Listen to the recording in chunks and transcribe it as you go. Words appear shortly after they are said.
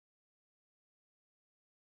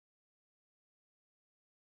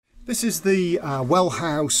This is the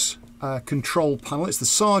Wellhouse control panel. It's the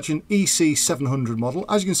Sargent EC700 model.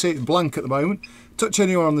 As you can see, it's blank at the moment. Touch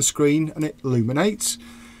anywhere on the screen and it illuminates.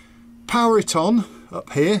 Power it on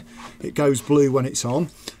up here. It goes blue when it's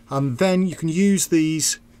on. And then you can use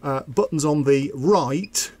these buttons on the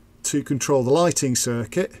right to control the lighting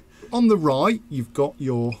circuit. On the right, you've got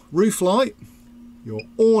your roof light, your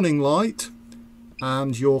awning light,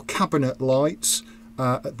 and your cabinet lights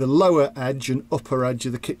at the lower edge and upper edge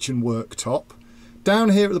of the kitchen worktop. Down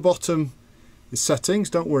here at the bottom is settings,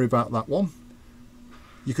 don't worry about that one.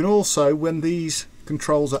 You can also, when these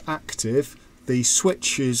controls are active, the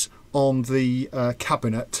switches on the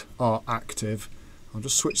cabinet are active. I'll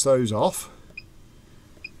just switch those off.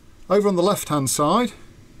 Over on the left hand side,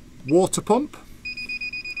 water pump.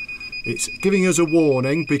 It's giving us a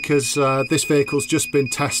warning because this vehicle's just been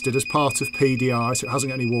tested as part of PDI, so it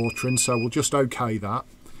hasn't got any water in, so we'll just OK that.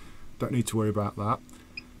 Don't need to worry about that.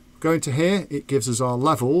 Going to here, it gives us our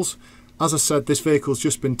levels. As I said, this vehicle's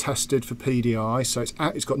just been tested for PDI, so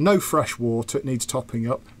it's got no fresh water, it needs topping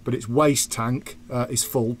up, but its waste tank is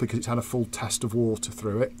full because it's had a full test of water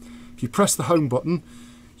through it. If you press the home button,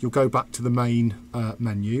 you'll go back to the main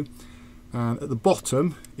menu. And at the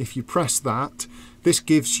bottom, if you press that, this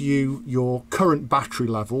gives you your current battery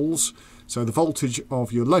levels, so the voltage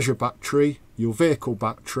of your leisure battery, your vehicle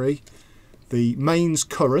battery, the mains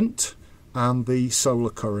current and the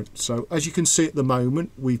solar current. So as you can see at the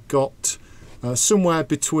moment, we've got somewhere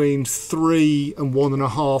between 3 and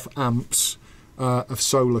 1.5 amps of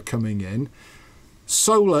solar coming in.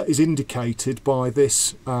 Solar is indicated by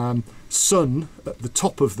this sun at the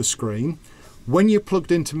top of the screen. When you're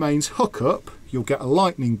plugged into mains hookup, you'll get a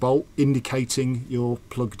lightning bolt indicating you're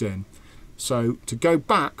plugged in. So to go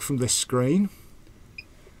back from this screen,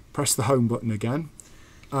 press the home button again.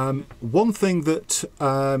 One thing that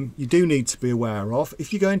you do need to be aware of,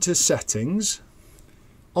 if you go into settings,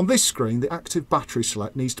 on this screen the active battery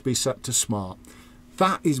select needs to be set to smart.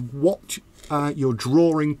 That is what you're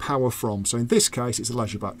drawing power from. So in this case it's a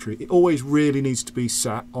leisure battery. It always really needs to be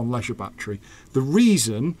set on leisure battery. The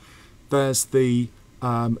reason there's the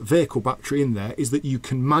vehicle battery in there is that you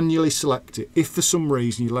can manually select it if for some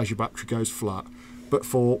reason your leisure battery goes flat. But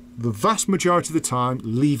for the vast majority of the time,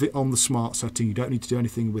 leave it on the smart setting. You don't need to do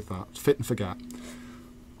anything with that. Fit and forget.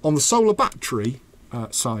 On the solar battery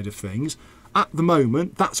side of things, at the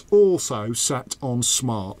moment, that's also set on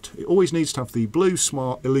smart. It always needs to have the blue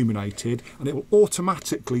smart illuminated, and it will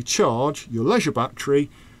automatically charge your leisure battery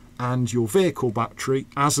and your vehicle battery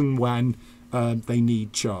as and when they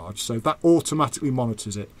need charge. So that automatically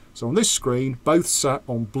monitors it. So on this screen, both set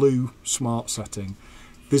on blue smart setting.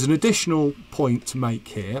 There's an additional point to make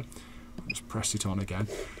here. I'll just press it on again.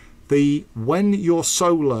 When your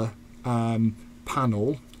solar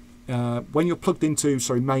panel, when you're plugged into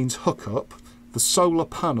mains hookup, the solar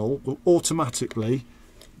panel will automatically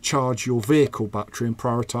charge your vehicle battery and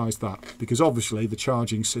prioritise that, because obviously the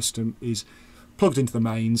charging system is plugged into the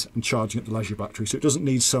mains and charging at the leisure battery, so it doesn't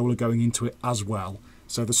need solar going into it as well.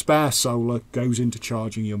 So the spare solar goes into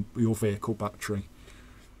charging your vehicle battery.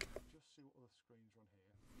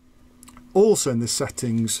 Also in the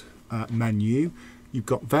settings menu, you've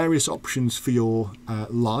got various options for your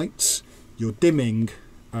lights, your dimming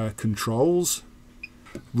controls.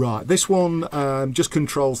 Right, this one just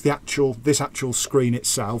controls this actual screen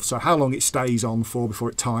itself, so how long it stays on for before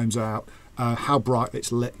it times out, how bright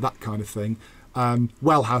it's lit, that kind of thing.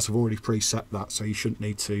 Wellhouse have already preset that, so you shouldn't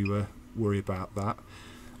need to worry about that.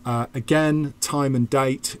 Again, time and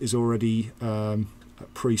date is already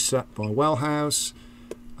preset by Wellhouse.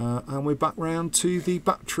 And we're back round to the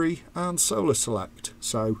battery and solar select.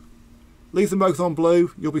 So leave them both on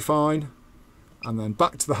blue, you'll be fine. And then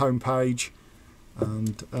back to the home page,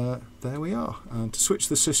 and there we are. And to switch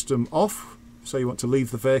the system off, so you want to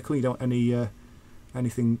leave the vehicle, you don't want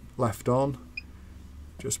anything left on,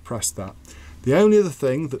 just press that. The only other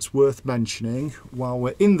thing that's worth mentioning while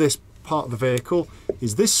we're in this part of the vehicle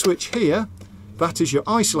is this switch here. That is your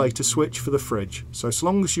isolator switch for the fridge. So as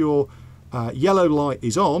long as your yellow light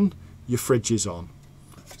is on, your fridge is on.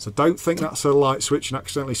 So don't think that's a light switch and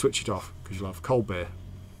accidentally switch it off, because you'll have cold beer,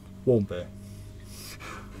 warm beer.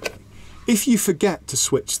 If you forget to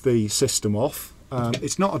switch the system off,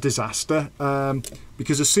 it's not a disaster,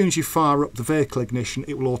 because as soon as you fire up the vehicle ignition,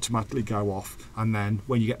 it will automatically go off, and then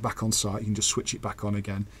when you get back on site you can just switch it back on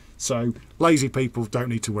again. So lazy people don't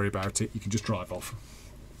need to worry about it, you can just drive off.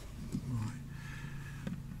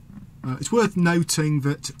 It's worth noting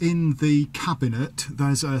that in the cabinet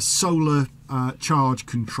there's a solar charge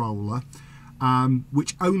controller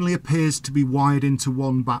which only appears to be wired into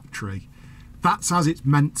one battery. That's as it's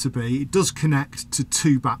meant to be. It does connect to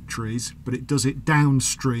 2 batteries, but it does it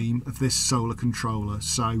downstream of this solar controller.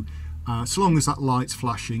 So so long as that light's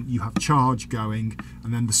flashing, you have charge going,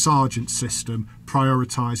 and then the Sargent system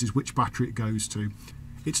prioritises which battery it goes to.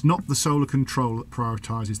 It's not the solar controller that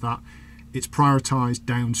prioritises that. It's prioritised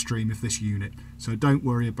downstream of this unit. So don't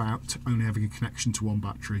worry about only having a connection to 1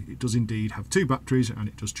 battery. It does indeed have 2 batteries, and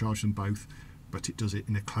it does charge them both, but it does it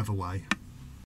in a clever way.